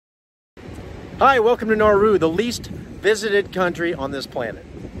Hi, welcome to Nauru, the least visited country on this planet.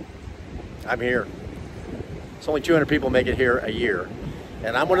 I'm here. It's only 200 people make it here a year,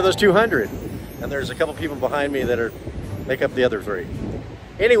 and I'm one of those 200. And there's a couple people behind me that make up the other 3.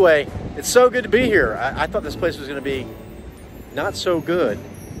 Anyway, it's so good to be here. I thought this place was going to be not so good,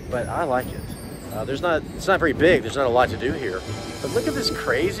 but I like it. It's not very big. There's not a lot to do here. But look at this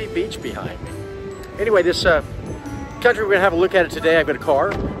crazy beach behind me. Anyway, this country, we're going to have a look at it today. I've got a car.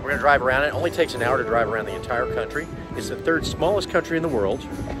 We're going to drive around it. It only takes an hour to drive around the entire country. It's the 3rd smallest country in the world.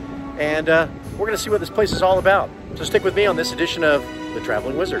 And we're going to see what this place is all about. So stick with me on this edition of The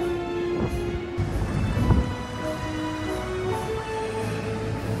Traveling Wizard.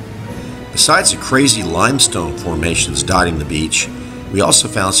 Besides the crazy limestone formations dotting the beach, we also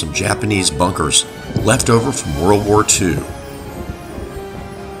found some Japanese bunkers left over from World War II.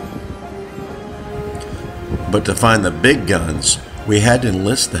 But to find the big guns, we had to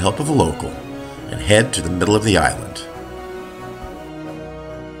enlist the help of a local and head to the middle of the island.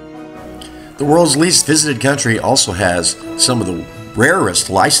 The world's least visited country also has some of the rarest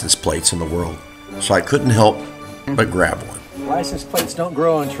license plates in the world, so I couldn't help but grab one. License plates don't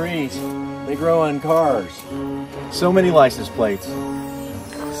grow on trees, they grow on cars. So many license plates,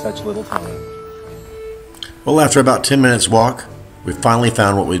 such little time. Well, after about 10 minutes walk, we finally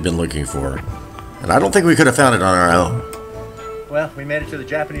found what we'd been looking for. And I don't think we could have found it on our own. Well, we made it to the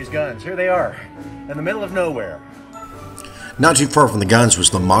Japanese guns. Here they are, in the middle of nowhere. Not too far from the guns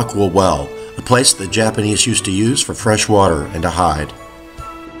was the Makwa Well, a place the Japanese used to use for fresh water and to hide.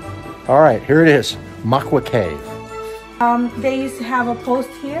 All right, here it is, Makwa Cave. They used to have a post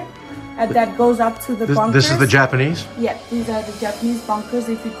here that goes up to the bunkers. This is the Japanese? Yeah, these are the Japanese bunkers.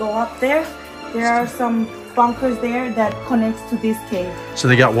 If you go up there, there are some bunkers there that connects to this cave. So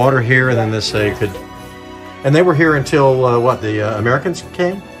they got water here, and then this they could... And they were here until, what, the Americans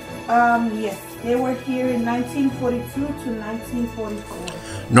came? Yes, they were here in 1942 to 1944.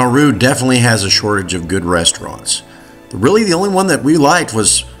 Nauru definitely has a shortage of good restaurants. Really, the only one that we liked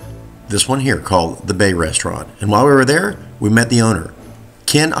was this one here called the Bay Restaurant. And while we were there, we met the owner,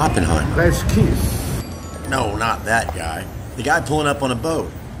 Ken Oppenheimer. That's Keith. No, not that guy. The guy pulling up on a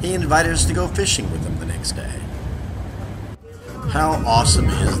boat. He invited us to go fishing with him the next day. How awesome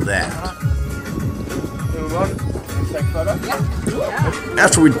is that?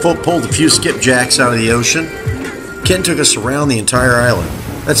 After we'd pulled a few skipjacks out of the ocean, Ken took us around the entire island.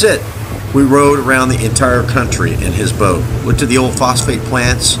 That's it. We rode around the entire country in his boat, looked at the old phosphate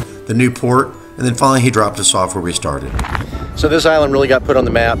plants, the new port, and then finally he dropped us off where we started. So this island really got put on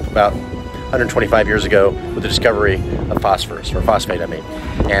the map about 125 years ago with the discovery of phosphorus, or phosphate I mean,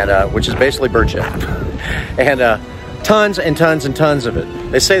 and which is basically birdshit. And tons and tons and tons of it.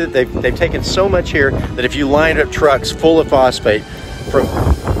 They say that they've taken so much here that if you lined up trucks full of phosphate from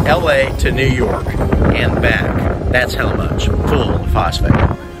LA to New York and back, that's how much, full of phosphate.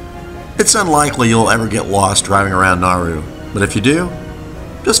 It's unlikely you'll ever get lost driving around Nauru, but if you do,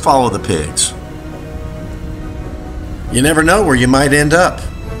 just follow the pigs. You never know where you might end up.